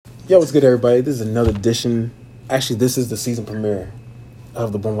Yo, what's good, everybody? This is another edition. Actually, this is the season premiere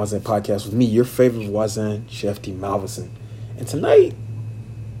of the Bon Voisin podcast with me, your favorite voisin, Chef T. Malvison. And tonight,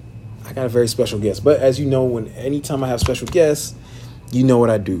 I got a very special guest. But as you know, anytime I have special guests, you know what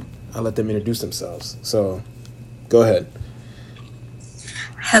I do. I let them introduce themselves. So, go ahead.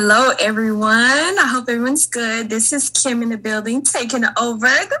 Hello, everyone. I hope everyone's good. This is Kim in the building, taking over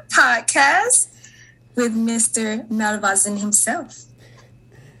the podcast with Mr. Malvison himself.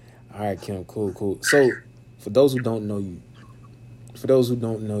 All right, Kim, cool. So, for those who don't know you,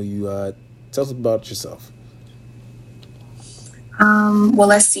 tell us about yourself. Well,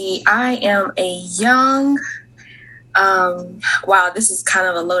 let's see. I am a young, wow, this is kind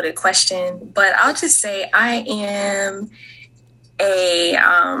of a loaded question, but I'll just say I am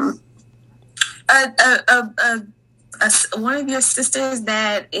one of your sisters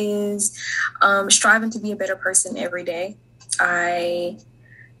that is striving to be a better person every day.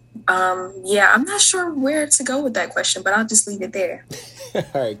 I'm not sure where to go with that question, but I'll just leave it there. All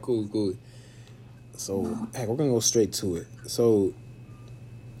right, cool. So, we're going to go straight to it. So,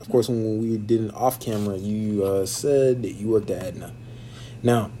 of course, when we did it off camera, you said that you worked at Aetna.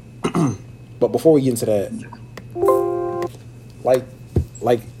 Now, but before we get into that,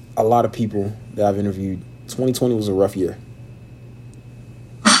 like a lot of people that I've interviewed, 2020 was a rough year.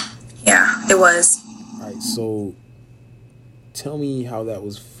 Yeah, it was. All right, so tell me how that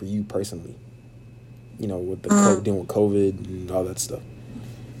was for you personally. You know, with the dealing with COVID and all that stuff.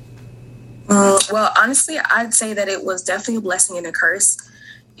 Well, honestly, I'd say that it was definitely a blessing and a curse.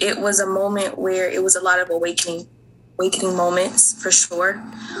 It was a moment where it was a lot of awakening moments, for sure.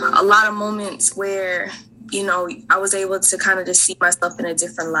 A lot of moments where, you know, I was able to kind of just see myself in a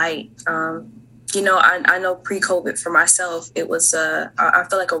different light. I know pre-COVID for myself, it was, I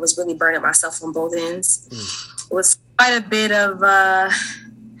feel like I was really burning myself on both ends. It was quite a bit of,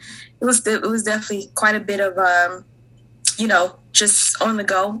 it was definitely quite a bit of, just on the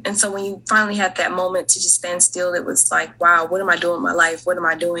go. And so when you finally had that moment to just stand still, it was like, wow, what am I doing in my life? What am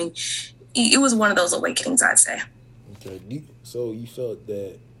I doing? It was one of those awakenings, I'd say. Okay. So you felt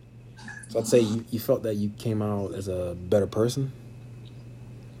that, I'd say you felt that you came out as a better person?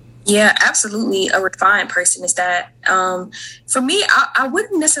 Yeah, absolutely. A refined person is that. For me, I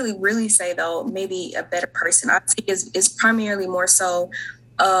wouldn't necessarily really say, though, maybe a better person. I'd say is primarily more so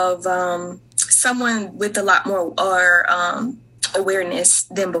of someone with a lot more awareness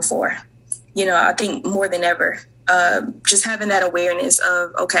than before. You know, I think more than ever, just having that awareness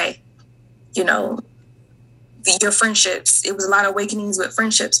of, okay, you know, your friendships. It was a lot of awakenings with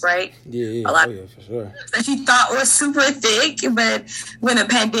friendships, right? Yeah. A lot for sure. that you thought was super thick, but when the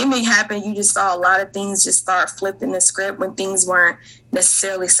pandemic happened, you just saw a lot of things just start flipping the script when things weren't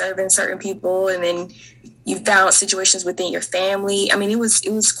necessarily serving certain people, and then you found situations within your family. I mean, it was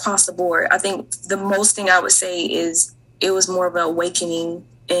across the board. I think the most thing I would say is it was more of an awakening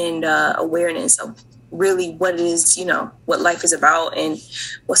and awareness of really what it is, you know, what life is about and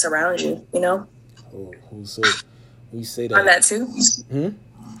what's around you, you know? So you say that. Find that too? Did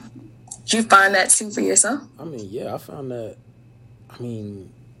you find that too for yourself? I mean, yeah, I found that. I mean,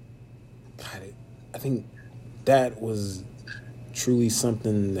 God, I think that was truly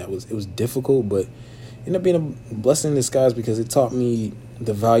something that was difficult, but ended up being a blessing in disguise because it taught me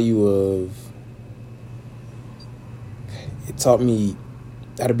the value of. It taught me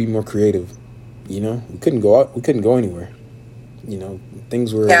how to be more creative. You know, we couldn't go out. We couldn't go anywhere. You know,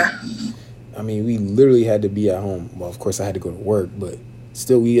 things were. Yeah. I mean, we literally had to be at home. Well, of course, I had to go to work, but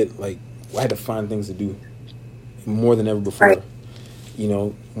still, I had to find things to do more than ever before. Right. You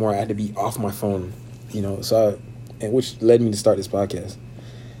know, I had to be off my phone. You know, and which led me to start this podcast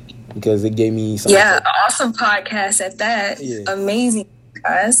because it gave me something. Yeah, awesome podcast at that. Yeah. Amazing,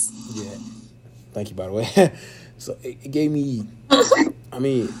 guys. Yeah, thank you, by the way. So it gave me. I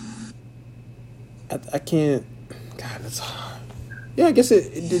mean, I can't. God, that's hard. Yeah, I guess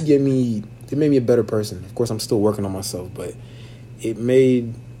it did give me. It made me a better person. Of course, I'm still working on myself, but it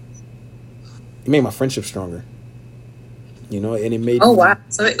made my friendship stronger. You know, and it made. Oh wow!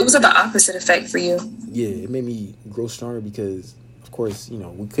 So it was the opposite effect for you. Yeah, it made me grow stronger because, of course, you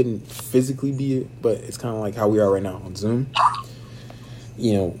know, we couldn't physically be, but it's kind of like how we are right now on Zoom.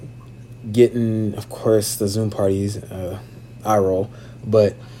 You know, getting, of course, the Zoom parties, eye roll,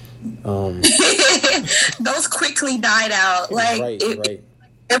 but those quickly died out. Like right.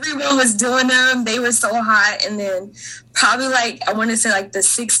 Everyone was doing them. They were so hot. And then probably I want to say the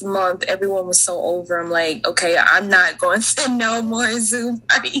 6th month, everyone was so over. I'm like, okay, I'm not going to no more Zoom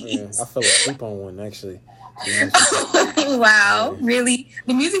parties. Yeah, I fell asleep on one, actually. Wow. Yeah. Really?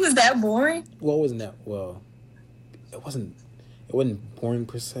 The music was that boring? Well, it wasn't that, it it wasn't boring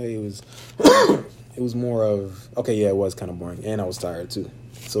per se. It was it was more of, okay, yeah, it was kind of boring, and I was tired too.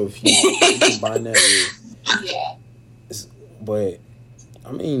 So if you combine that with, Yeah. but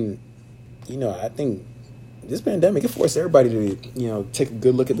I mean, I think this pandemic, it forced everybody to, take a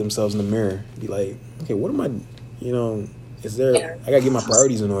good look at themselves in the mirror. Be like, okay, what am I, is there, I gotta get my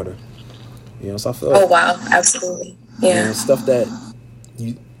priorities in order. So I feel like, Oh, wow. Absolutely. Yeah. stuff that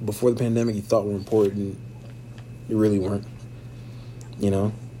you, before the pandemic, you thought were important, they really weren't,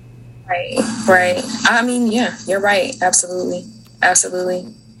 Right. I mean, yeah, you're right. Absolutely.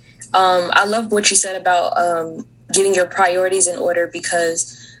 I love what you said about getting your priorities in order,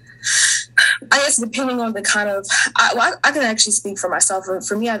 because I guess depending on the kind of, I can actually speak for myself.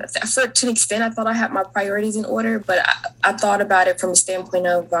 For me, to an extent, I thought I had my priorities in order, but I thought about it from the standpoint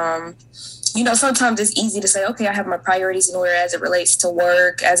of, sometimes it's easy to say, okay, I have my priorities in order as it relates to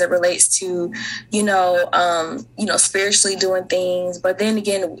work, as it relates to, spiritually doing things. But then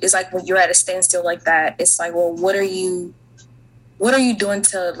again, it's like when you're at a standstill like that, it's like, well, what are you doing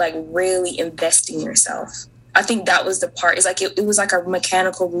to like really invest in yourself? I think that was the part. It's like it was like a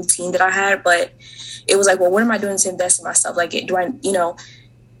mechanical routine that I had, but it was like, well, what am I doing to invest in myself? Like,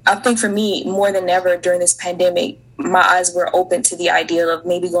 I think for me, more than ever during this pandemic, my eyes were open to the idea of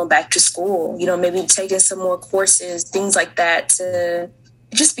maybe going back to school, maybe taking some more courses, things like that, to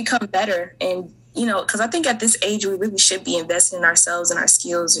just become better. And, because I think at this age, we really should be investing in ourselves and our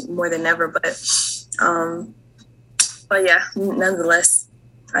skills more than ever. But yeah, nonetheless,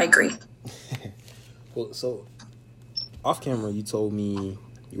 I agree. Well, so off camera, you told me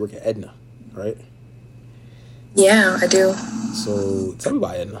you work at Edna, right? Yeah, I do. So tell me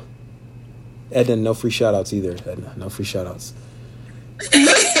about Edna. Edna, no free shout outs either. Edna, no free shout outs.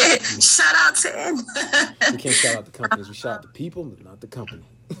 Shout out to Edna. We can't shout out the companies. We shout out the people, but not the company.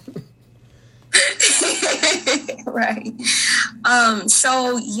 Right.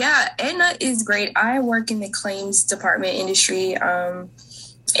 So yeah, Edna is great. I work in the claims department industry.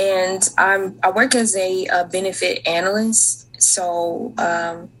 And I work as a benefit analyst. So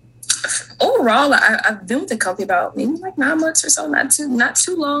overall, I've been with the company about maybe like 9 months or so, not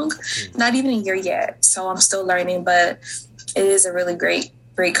too long, not even a year yet. So I'm still learning, but it is a really great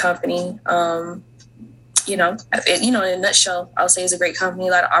company. In a nutshell, I'll say it's a great company,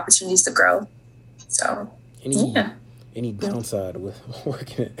 a lot of opportunities to grow. So any downside with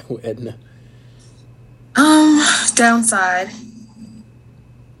working with Edna? Downside.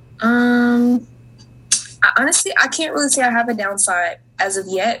 Honestly, I can't really say I have a downside as of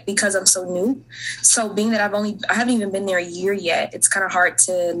yet because I'm so new. So being that I haven't even been there a year yet, it's kind of hard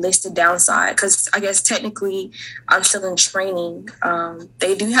to list a downside because I guess technically I'm still in training.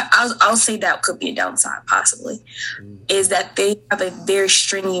 They do have, I'll say that could be a downside possibly, is that they have a very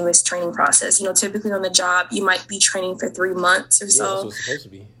strenuous training process. Typically on the job, you might be training for 3 months or so. That's what it's supposed to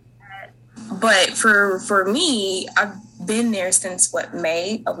be. But for me, I've been there since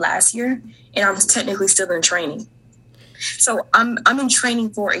May of last year, and I'm technically still in training. So I'm in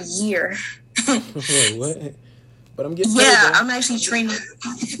training for a year. Wait, what? But I'm getting paid. Yeah, I'm actually training.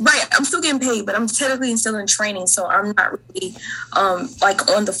 Right, I'm still getting paid, but I'm technically still in training. So I'm not really on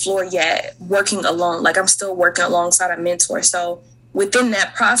the floor yet, working alone. Like I'm still working alongside a mentor. So within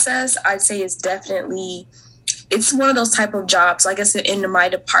that process, I'd say it's one of those type of jobs, like I said, in my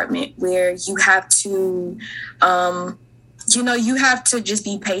department where you have to, you have to just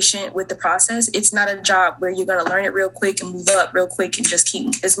be patient with the process. It's not a job where you're going to learn it real quick and move up real quick and just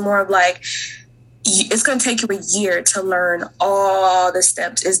it's more of like, it's going to take you a year to learn all the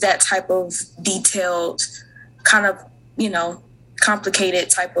steps. It's that type of detailed, kind of, complicated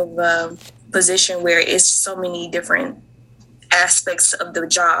type of position where it's so many different aspects of the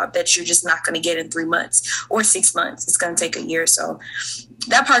job that you're just not going to get in 3 months or 6 months. It's going to take a year. So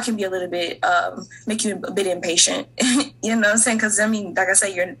that part can be a little bit, make you a bit impatient, you know what I'm saying? Because, like I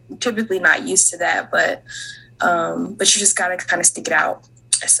said, you're typically not used to that, but you just got to kind of stick it out.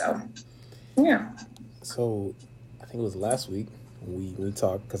 So, yeah. So I think it was last week we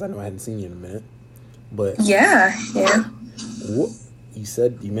talked, because I know I hadn't seen you in a minute, but yeah. What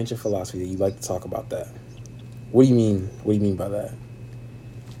you mentioned philosophy, that you like to talk about that. What do you mean? What do you mean by that?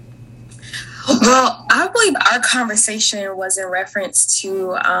 Well, I believe our conversation was in reference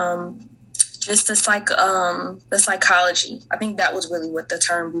to just the psychology. I think that was really what the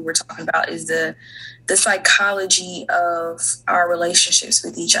term we were talking about, is the psychology of our relationships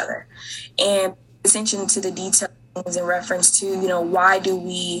with each other, and attention to the details in reference to why do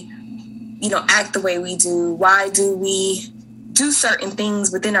we act the way we do? Why do we do certain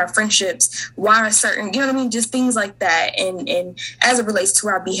things within our friendships, why are certain, you know what I mean, just things like that. And as it relates to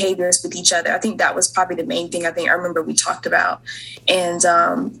our behaviors with each other, I think that was probably the main thing I remember we talked about. And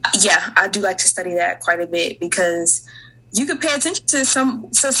yeah, I do like to study that quite a bit, because you could pay attention to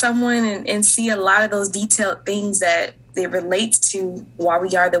someone and see a lot of those detailed things that it relates to why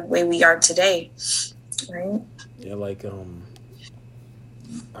we are the way we are today, right? Yeah, like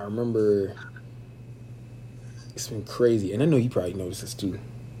I remember, it's been crazy, and I know you probably noticed this too.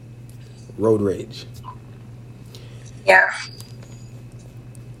 Road rage. Yeah.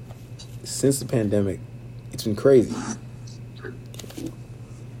 Since the pandemic, it's been crazy.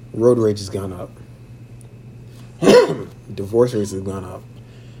 Road rage has gone up. Divorce rates have gone up.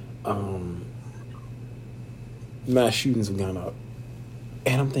 Mass shootings have gone up.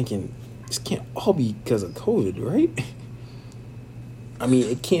 And I'm thinking, this can't all be because of COVID, right? I mean,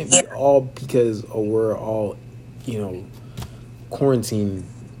 it can't be all because we're all, quarantine,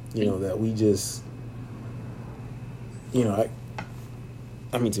 that we just, I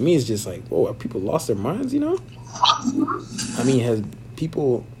mean, to me, it's just like, whoa, have people lost their minds, I mean, has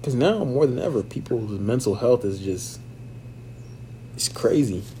people, because now more than ever, people's mental health is just, it's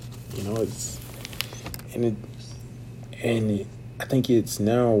crazy, and I think it's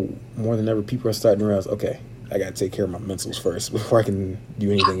now more than ever, people are starting to realize, okay, I got to take care of my mentals first before I can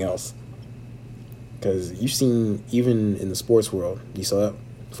do anything else. Because you've seen, even in the sports world, you saw that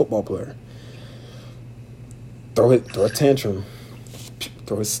football player throw a tantrum,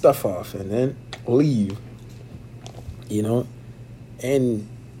 throw his stuff off, and then leave. And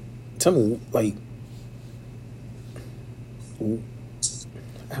tell me, like,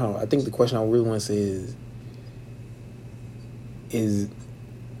 I think the question I really want to say is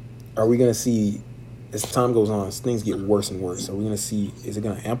are we going to see, as time goes on, as things get worse and worse, are we going to see, is it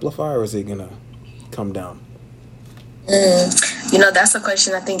going to amplify or is it going to come down? That's a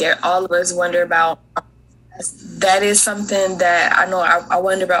question I think all of us wonder about. That is something that I know I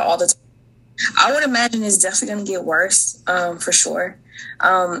wonder about all the time. I would imagine it's definitely going to get worse, for sure,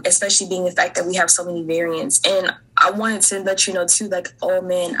 especially being the fact that we have so many variants. And I wanted to let you know, too, like, oh,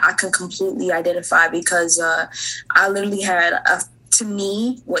 man, I can completely identify, because I literally had, to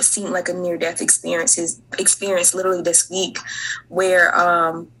me, what seemed like a near-death experience literally this week, where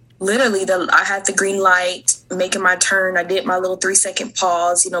literally I had the green light, making my turn. I did my little 3-second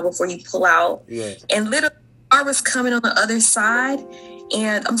pause, before you pull out. Yeah. And literally, I was coming on the other side,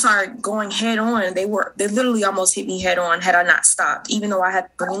 and I'm sorry, going head on. They literally almost hit me head on had I not stopped, even though I had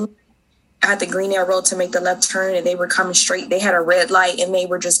the green arrow to make the left turn, and they were coming straight. They had a red light, and they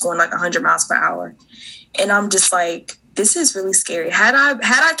were just going like 100 miles per hour. And I'm just like, this is really scary. Had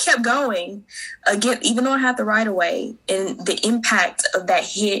I kept going, again, even though I had the right of way, and the impact of that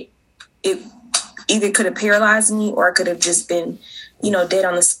hit, it either could have paralyzed me or it could have just been, dead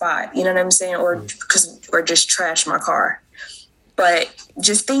on the spot. You know what I'm saying? Or just trash my car. But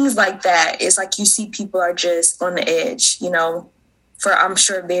just things like that, it's like you see people are just on the edge, for I'm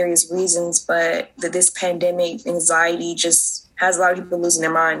sure various reasons. But this pandemic anxiety just has a lot of people losing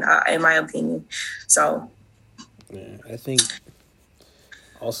their mind, in my opinion. So, yeah, I think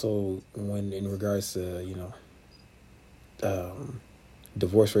also when in regards to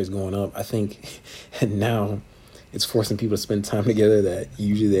divorce rates going up, I think now it's forcing people to spend time together that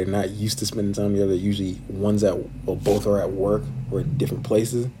usually they're not used to spending time together. Usually both are at work or at different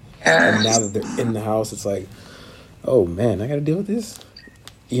places. And now that they're in the house, it's like, oh man, I got to deal with this,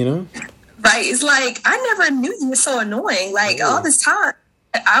 Right. It's like, I never knew you were so annoying. Like, all this time,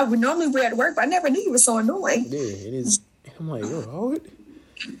 I would normally be at work, but I never knew you were so annoying. Yeah, it is. I'm like, yo, Howard,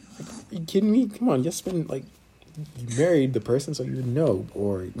 are you kidding me? Come on, just spend, like, you married the person so you would know,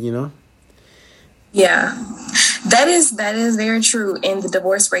 or, Yeah, that is very true. And the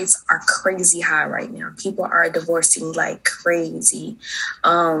divorce rates are crazy high right now. People are divorcing like crazy.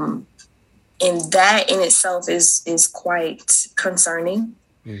 And that in itself is quite concerning,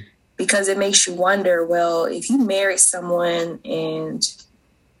 because it makes you wonder, well, if you marry someone and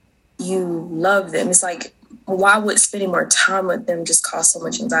you love them, it's like, why would spending more time with them just cause so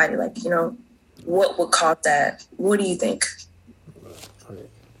much anxiety? Like, what would cause that? What do you think?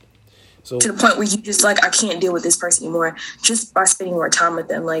 So, to the point where you just like, I can't deal with this person anymore just by spending more time with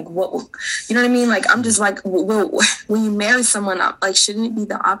them. Like, what, you know what I mean? Like, I'm just like, well, when you marry someone, like, shouldn't it be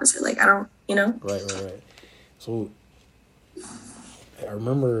the opposite? Like, I don't, Right. So I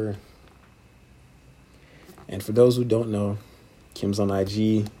remember, and for those who don't know, Kim's on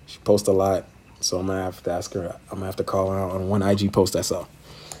IG. She posts a lot. So I'm going to have to ask her, I'm going to have to call her out on one IG post I saw.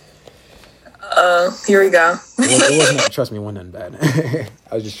 Here we go. It wasn't, trust me, it wasn't nothing bad.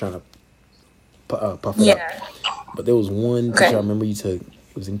 I was just trying to puff it up. But there was one picture I remember you took.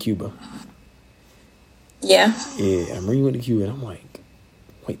 It was in Cuba. Yeah. Yeah, I remember you went to Cuba, and I'm like,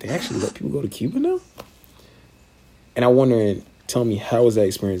 wait, they actually let people go to Cuba now? And I'm wondering, tell me, how was that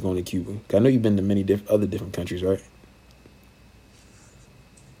experience going to Cuba? 'Cause I know you've been to many other different countries, right?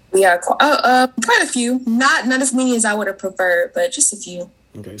 Yeah, quite a few. Not as many as I would have preferred, but just a few.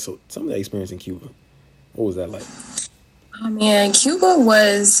 Okay, so tell me that experience in Cuba. What was that like? Oh man, Cuba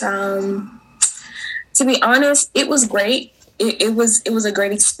was, to be honest, it was great. It was a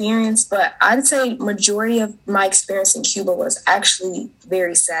great experience, but I'd say majority of my experience in Cuba was actually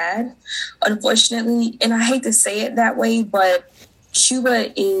very sad, unfortunately. And I hate to say it that way, but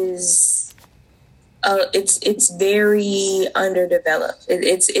Cuba is it's very underdeveloped.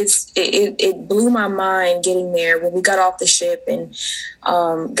 It blew my mind getting there when we got off the ship and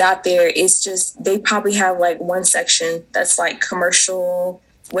got there. It's just they probably have like one section that's like commercial,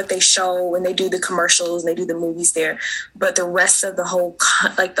 what they show when they do the commercials, they do the movies there, but the rest of the whole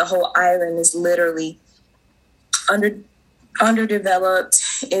island is literally underdeveloped.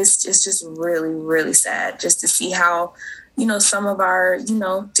 It's just really, really sad just to see how, some of our,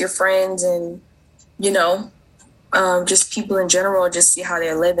 dear friends and, just people in general, just see how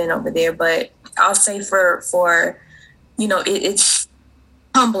they're living over there. But I'll say for it's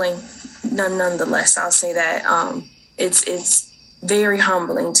humbling nonetheless. I'll say that it's very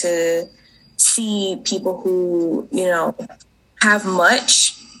humbling to see people who, have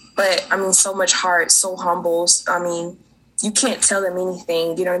much, but so much heart, so humble. You can't tell them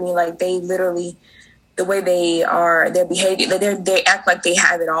anything, you know what I mean? Like they literally, the way they are, their behavior, they act like they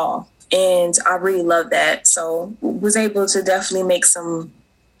have it all. And I really love that. So was able to definitely make some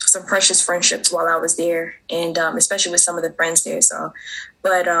precious friendships while I was there, and especially with some of the friends there. So,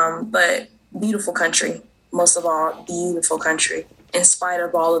 but beautiful country. Most of all, beautiful country. In spite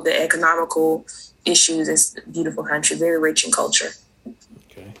of all of the economical issues, it's a beautiful country, very rich in culture.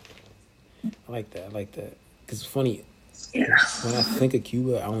 Okay. I like that. Because it's funny, when I think of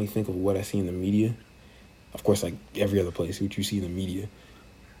Cuba, I only think of what I see in the media. Of course, like every other place, what you see in the media.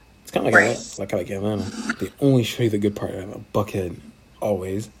 It's kind of like Atlanta. They only show you the good part of Buckhead,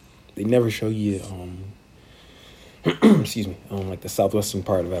 always. They never show you, excuse me, like the southwestern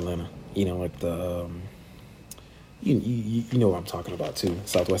part of Atlanta. Like the... You know what I'm talking about too,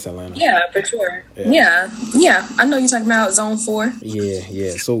 Southwest Atlanta. Yeah, for sure. Yeah. I know you're talking about Zone 4.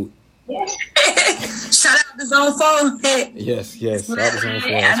 Yeah. So shout out to Zone 4. Yes. Shout out to Zone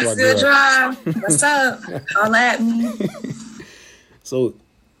 4. That's where I grew up. What's up? Holla at me. So,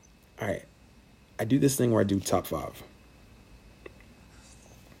 all right, I do this thing where I do top 5.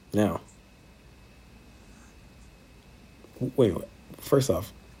 Now, wait. First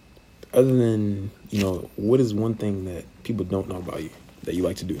off, other than, what is one thing that people don't know about you that you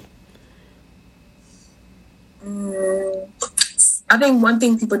like to do? I think one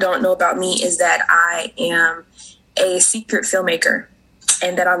thing people don't know about me is that I am a secret filmmaker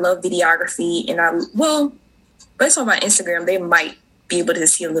and that I love videography. And based on my Instagram, they might be able to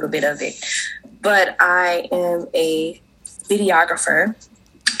see a little bit of it. But I am a videographer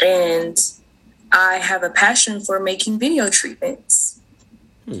and I have a passion for making video treatments.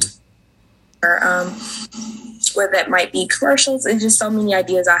 Or where that might be commercials. It's just so many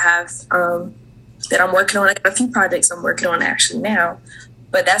ideas I have that I'm working on. I got a few projects I'm working on actually now.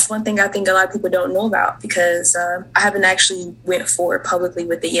 But that's one thing I think a lot of people don't know about because I haven't actually went forward publicly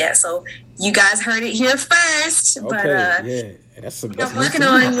with it yet. So you guys heard it here first. Okay, but that's I'm working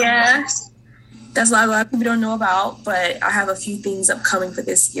on, that's a lot of people don't know about. But I have a few things upcoming for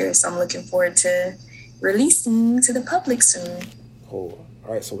this year. So I'm looking forward to releasing to the public soon. Oh,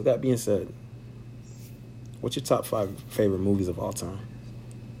 all right. So with that being said, what's your top 5 favorite movies of all time?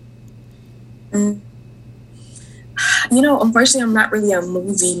 Unfortunately, I'm not really a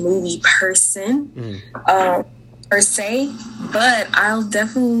movie person per se, but I'll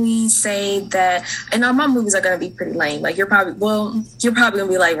definitely say that, and all my movies are going to be pretty lame. Like you're probably going to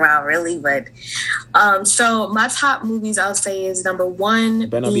be like, wow, really? But, so my top movies I'll say is number 1. It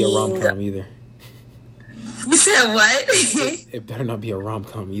better not be a rom-com either. You said what? It better not be a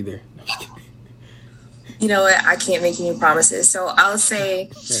rom-com either. You know what? I can't make any promises. So I'll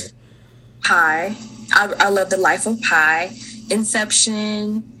say Pi. I love The Life of Pi,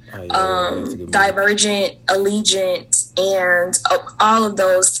 Inception, Divergent, Allegiant, and all of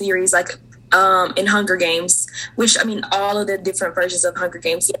those series, like in Hunger Games, which all of the different versions of Hunger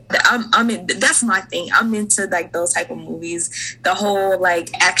Games. That's my thing. I'm into like those type of movies. The whole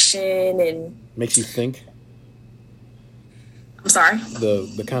like action and makes you think. I'm sorry.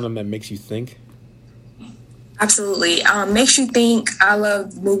 The kind of that makes you think. Absolutely. Makes you think. I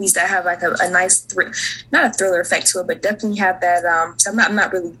love movies that have like a nice, not a thriller effect to it, but definitely have that. So I'm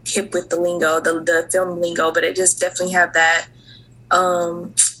not really hip with the lingo, the film lingo, but it just definitely have that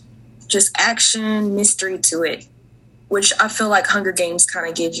just action mystery to it, which I feel like Hunger Games kind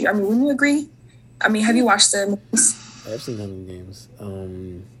of gives you. I mean, wouldn't you agree? I mean, have you watched the movies? I've seen Hunger Games. I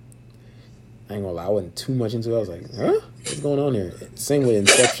ain't gonna lie, I wasn't too much into it. I was like, huh? What's going on here? Same with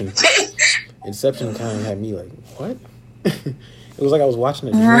Inception. Inception kind of had me like, what? It was like I was watching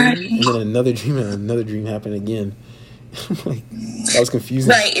a dream, and then another dream, and another dream happened again. I'm like, that was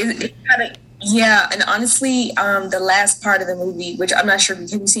confusing. Right. It kind of, yeah. And honestly, the last part of the movie, which I'm not sure,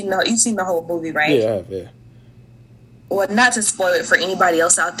 you've seen the whole movie, right? Yeah, I have, yeah. Well, not to spoil it for anybody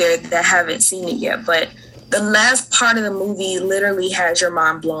else out there that haven't seen it yet, but the last part of the movie literally has your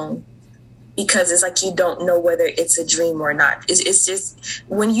mind blown. Because it's like you don't know whether it's a dream or not. It's just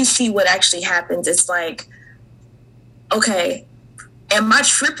when you see what actually happens, it's like, okay, am I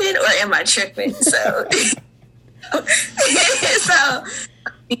tripping or am I tripping? So, but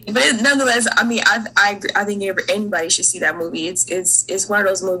nonetheless, I mean, I think anybody should see that movie. It's one of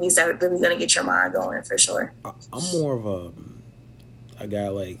those movies that are really gonna get your mind going for sure. I'm more of a guy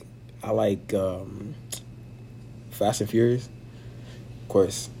I like Fast and Furious, of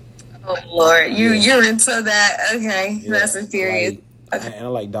course. Oh Lord, you're into that? Okay, yeah, Fast and Furious. And I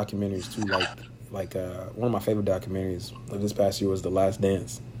like documentaries too. Like one of my favorite documentaries of this past year was The Last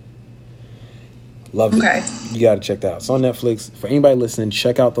Dance. Loved it. Okay, you got to check that out. It's on Netflix. For anybody listening,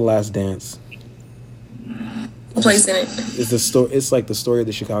 check out The Last Dance. What plays in it? It's the story. It's like the story of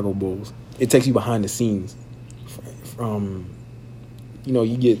the Chicago Bulls. It takes you behind the scenes. From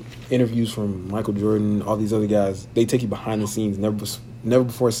you get interviews from Michael Jordan, all these other guys. They take you behind the scenes. Never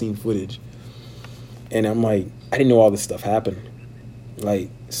before seen footage. And I'm like, I didn't know all this stuff happened. Like,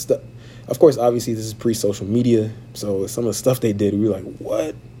 of course, obviously, this is pre-social media, so some of the stuff they did, we were like,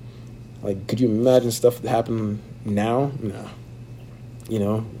 what? Like, could you imagine stuff that happened now?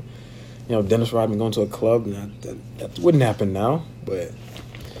 No. Dennis Rodman going to a club, that wouldn't happen now, but,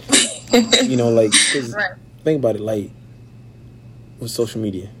 right. Think about it, like, with social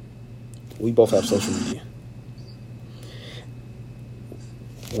media. We both have social media.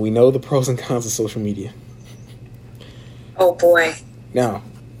 We know the pros and cons of social media. Oh, boy. Now,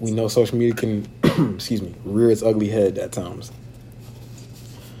 we know social media can, rear its ugly head at times.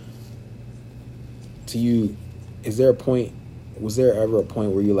 To you, was there ever a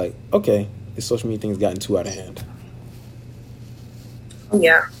point where you're like, okay, this social media thing's gotten too out of hand?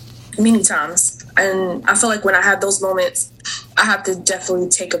 Yeah, many times. And I feel like when I have those moments, I have to definitely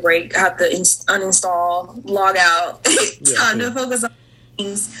take a break. I have to uninstall, log out. Time to focus on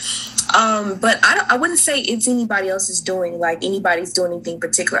things. But I wouldn't say it's anybody else's doing, like anybody's doing anything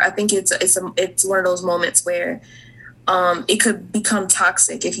particular. I think it's one of those moments where it could become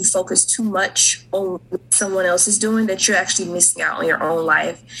toxic if you focus too much on what someone else is doing, that you're actually missing out on your own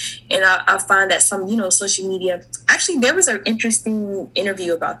life. And I find that some, social media, actually there was an interesting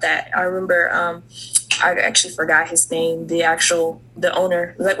interview about that. I remember, I actually forgot his name, the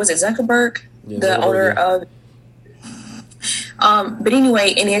owner, was it Zuckerberg? Yeah, the owner of, but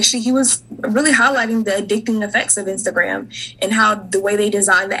anyway, and actually he was really highlighting the addicting effects of Instagram and how the way they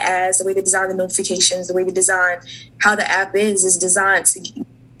design the ads, the way they design the notifications, the way they design how the app is designed to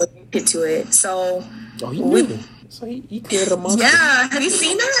get to it. So, he created a monster. Yeah, have you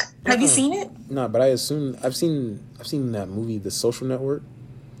seen that? Have you seen it? No, but I assume I've seen that movie, The Social Network,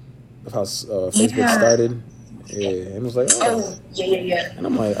 of how Facebook started. Yeah, and it was like, yeah. And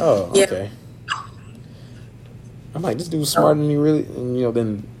I'm like, okay. I'm like, this dude's smarter than he really,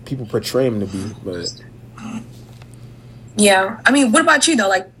 than people portray him to be. But yeah, I mean, what about you though?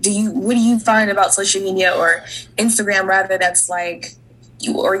 Like, what do you find about social media or Instagram rather that's like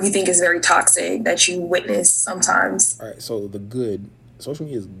you think is very toxic that you witness sometimes? All right, so social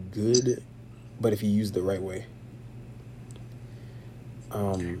media is good, but if you use it the right way.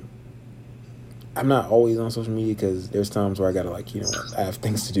 I'm not always on social media because there's times where I gotta I have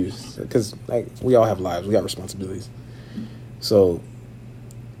things to do because we all have lives, we got responsibilities. So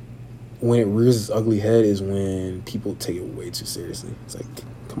when it rears its ugly head is when people take it way too seriously. It's like,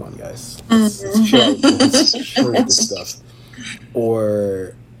 come on, guys, let's chill with this stuff.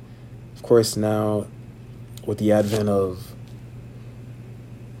 Or, of course, now with the advent of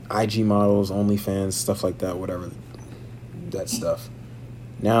IG models, OnlyFans, stuff like that, whatever, that stuff.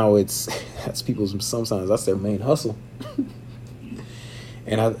 Now that's people's, sometimes that's their main hustle.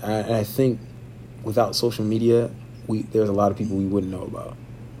 And I think without social media, there's a lot of people we wouldn't know about.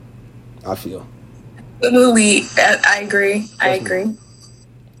 I feel. Absolutely. I agree.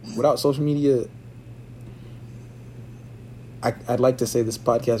 Without social media, I'd like to say this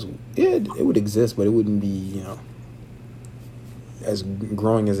podcast, it would exist, but it wouldn't be, as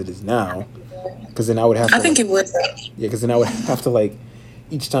growing as it is now. Because then I would have to. I think it would. Yeah, because then I would have to, like,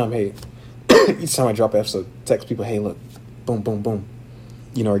 each time I drop an episode, text people, hey, look, boom, boom, boom,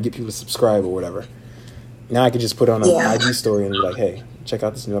 or get people to subscribe or whatever. Now I could just put on an IG story and be like, hey, check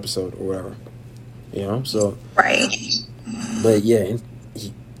out this new episode or whatever. So. Right. But yeah,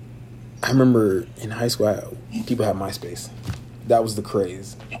 I remember in high school, people had MySpace. That was the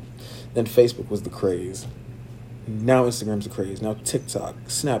craze. Then Facebook was the craze. Now Instagram's the craze. Now TikTok,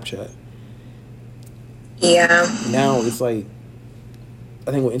 Snapchat. Yeah. Now it's like,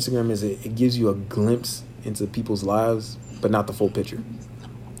 I think what Instagram is, it gives you a glimpse into people's lives, but not the full picture.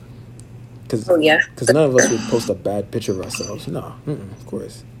 Because none of us would post a bad picture of ourselves. No, of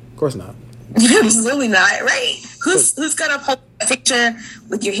course not. Absolutely not. Right? Who's gonna post a picture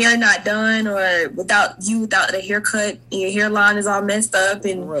with your hair not done, or without a haircut and your hairline is all messed up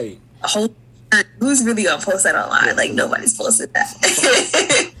and right? A whole. Who's really gonna post that online? Yeah, like nobody's posted that.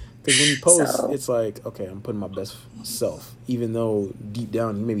 Because when you post, it's like, okay, I'm putting my best self, even though deep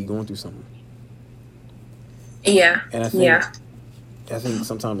down you may be going through something. Yeah. And I think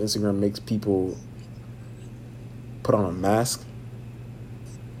sometimes Instagram makes people put on a mask.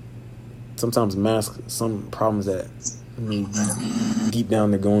 Sometimes mask some problems that deep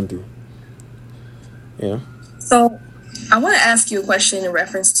down they're going through. Yeah. So I want to ask you a question in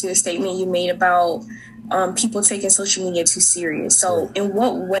reference to a statement you made about people taking social media too serious. So right. In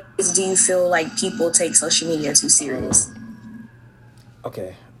what ways do you feel like people take social media too serious?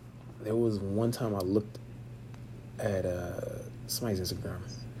 Okay. There was one time I looked at somebody's Instagram,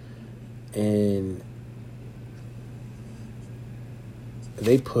 and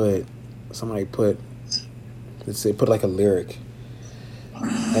somebody put like a lyric,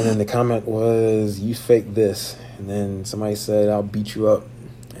 and then the comment was, you fake this, and then somebody said, I'll beat you up,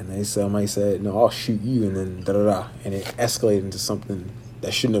 and somebody said, no, I'll shoot you, and then da-da-da, and it escalated into something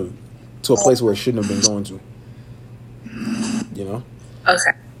that to a place where it shouldn't have been going to,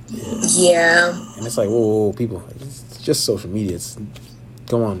 Okay. Yeah. And it's like, whoa, people, it's just social media.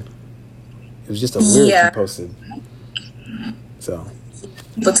 Come on. It was just a lyric you posted. So.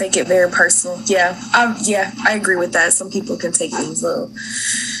 People take it very personal. Yeah. I agree with that. Some people can take things a little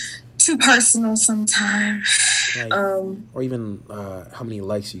too personal sometimes. Like, or even how many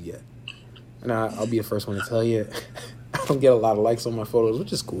likes you get. And I'll be the first one to tell you, I don't get a lot of likes on my photos,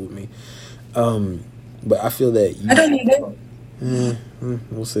 which is cool with me. But I feel that I don't either.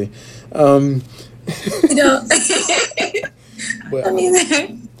 We'll see. But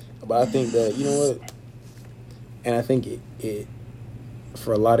I think that, you know what? And I think it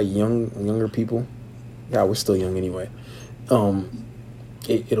for a lot of younger people, we're still young anyway.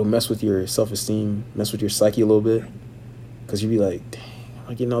 It'll mess with your self-esteem, mess with your psyche a little bit, because you'll be like, dang, am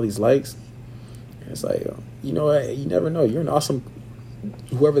I getting all these likes? And it's like, you know what? You never know. You're an awesome,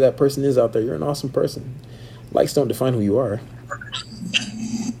 whoever that person is out there, you're an awesome person. Likes don't define who you are.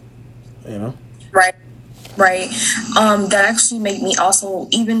 Right. That actually made me also,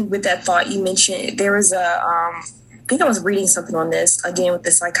 even with that thought you mentioned, there was I think I was reading something on this, again, with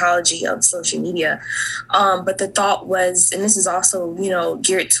the psychology of social media. But the thought was, and this is also,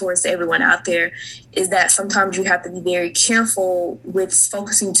 geared towards everyone out there, is that sometimes you have to be very careful with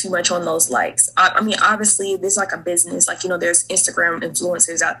focusing too much on those likes. I mean, obviously, there's like a business, like, there's Instagram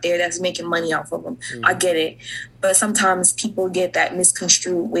influencers out there that's making money off of them. Mm-hmm. I get it. But sometimes people get that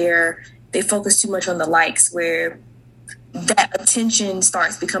misconstrued where they focus too much on the likes, where that attention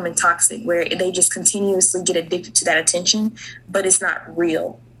starts becoming toxic, where they just continuously get addicted to that attention, but it's not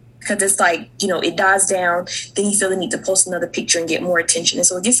real. Because it's like, it dies down, then you feel the need to post another picture and get more attention. And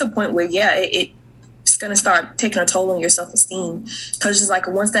so it gets to a point where, it's going to start taking a toll on your self-esteem. Because it's like,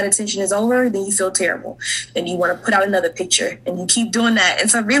 once that attention is over, then you feel terrible. Then you want to put out another picture, and you keep doing that. And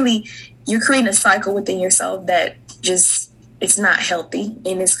so really, you're creating a cycle within yourself that just, it's not healthy,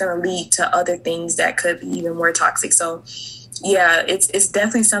 and it's going to lead to other things that could be even more toxic. So, yeah, it's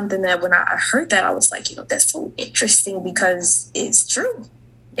definitely something that when I heard that, I was like, that's so interesting, because it's true.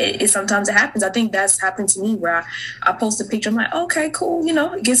 It sometimes it happens. I think that's happened to me where I post a picture. I'm like, okay, cool.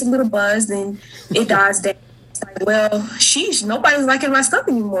 It gets a little buzz, then it dies down. It's like, well, sheesh, nobody's liking my stuff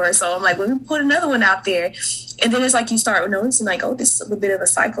anymore. So I'm like, let me put another one out there. And then it's like you start noticing, like, oh, this is a little bit of a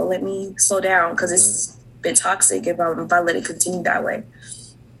cycle. Let me slow down, because it's a bit toxic if I let it continue that way.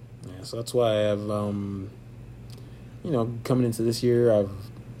 Yeah, so that's why I've, coming into this year, I've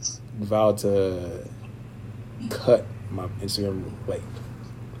vowed to cut my Instagram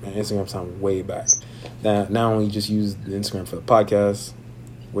time way back. Now I only just use the Instagram for the podcast,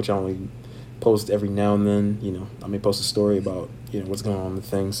 which I only post every now and then. You know, I may post a story about, you know, what's going on in the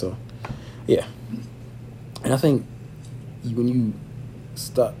thing. So, yeah. And I think when you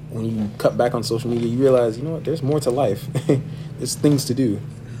cut back on social media, you realize, you know what, there's more to life. There's things to do.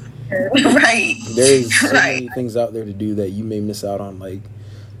 Right. There's so many things out there to do that you may miss out on. Like,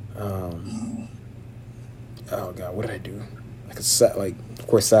 oh God, what did I do? Like of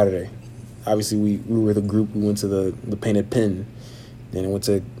course, Saturday. Obviously, we were with a group. We went to the Painted Pin. Then I went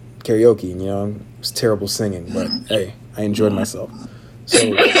to karaoke. And, you know, it was terrible singing, but hey, I enjoyed myself. So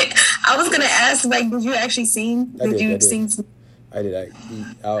I was gonna ask, like, did you actually sing? I did. Sing? I did.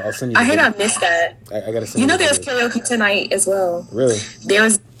 I'll send you. I hate I missed that. I gotta send you. There's karaoke tonight as well. Really?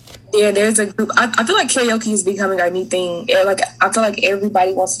 There's a group. I feel like karaoke is becoming our new thing. Like, I feel like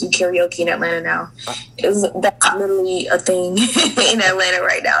everybody wants to do karaoke in Atlanta now. That's literally a thing in Atlanta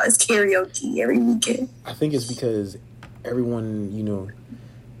right now. It's karaoke every weekend. I think it's because everyone, you know,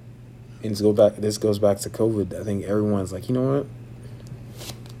 and this goes back to COVID. I think everyone's like, you know what?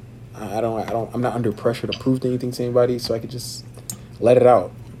 I'm not under pressure to prove anything to anybody, so I could just let it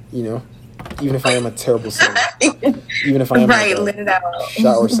out, you know? Even if I am a terrible singer. Even if I am let it out.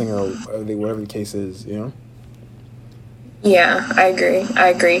 Shower singer or whatever the case is, you know? Yeah, I agree.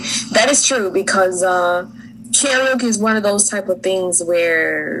 That is true, because karaoke is one of those type of things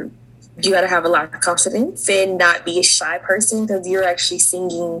where you got to have a lot of confidence and not be a shy person, because you're actually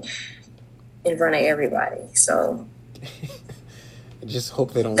singing in front of everybody. So I just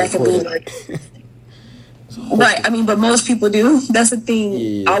hope they don't that record it. Like, right. I mean, but most people do. That's the thing.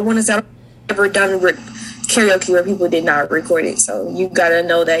 Yeah. I want to say I've never done karaoke where people did not record it. So you got to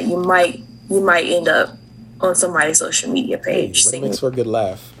know that you might end up on somebody's social media page. But it makes for a good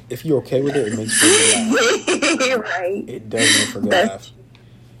laugh. If you're okay with it, it makes for a good laugh. Right. It does make for a good laugh.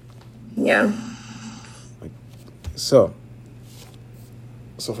 Yeah. So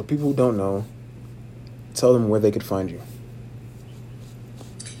for people who don't know, tell them where they could find you.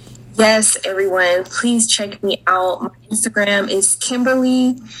 Yes, everyone, please check me out. My Instagram is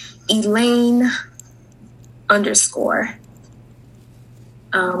Kimberly Elaine _. I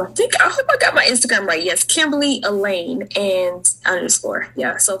hope I got my Instagram right. Yes, Kimberly Elaine and _.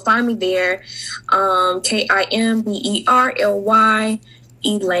 Yeah, so find me there. KIMBERLY Elaine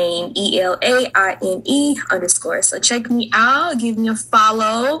ELAINE _. So check me out, give me a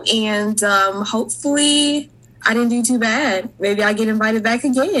follow, and hopefully I didn't do too bad. Maybe I get invited back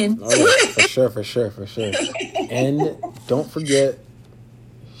again. Oh, for sure. And don't forget,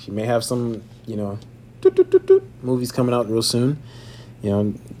 she may have some, you know, movies coming out real soon. You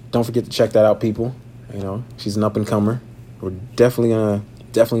know, don't forget to check that out, people. You know, she's an up and comer. We're definitely gonna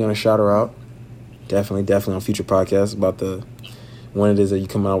shout her out. Definitely on future podcasts about when it is that you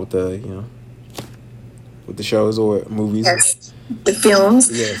come out with with the shows or movies. Yes. The films.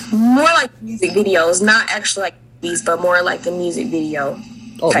 Yes. More like music videos, not actually like movies, but more like the music video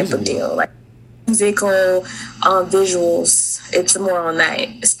type of deal. Like musical visuals. It's more on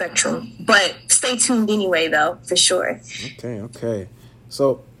that spectrum. But stay tuned anyway, though, for sure. Okay.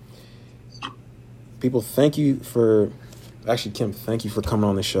 So, people, thank you for... Actually, Kim, thank you for coming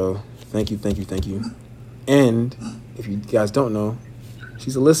on the show. Thank you. And if you guys don't know,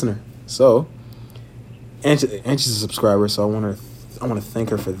 she's a listener. So, and she's a subscriber, so I want to thank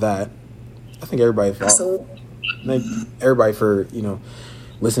her for that. I think everybody for, you know,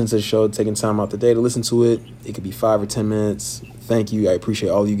 listening to the show, taking time out the day to listen to it. It could be 5 or 10 minutes. Thank you. I appreciate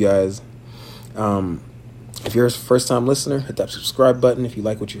all you guys. If you're a first-time listener, hit that subscribe button if you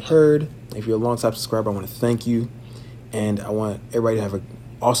like what you heard. If you're a long-time subscriber, I want to thank you. And I want everybody to have an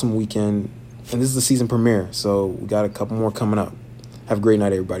awesome weekend. And this is the season premiere, so we got a couple more coming up. Have a great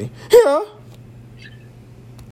night, everybody. Yeah.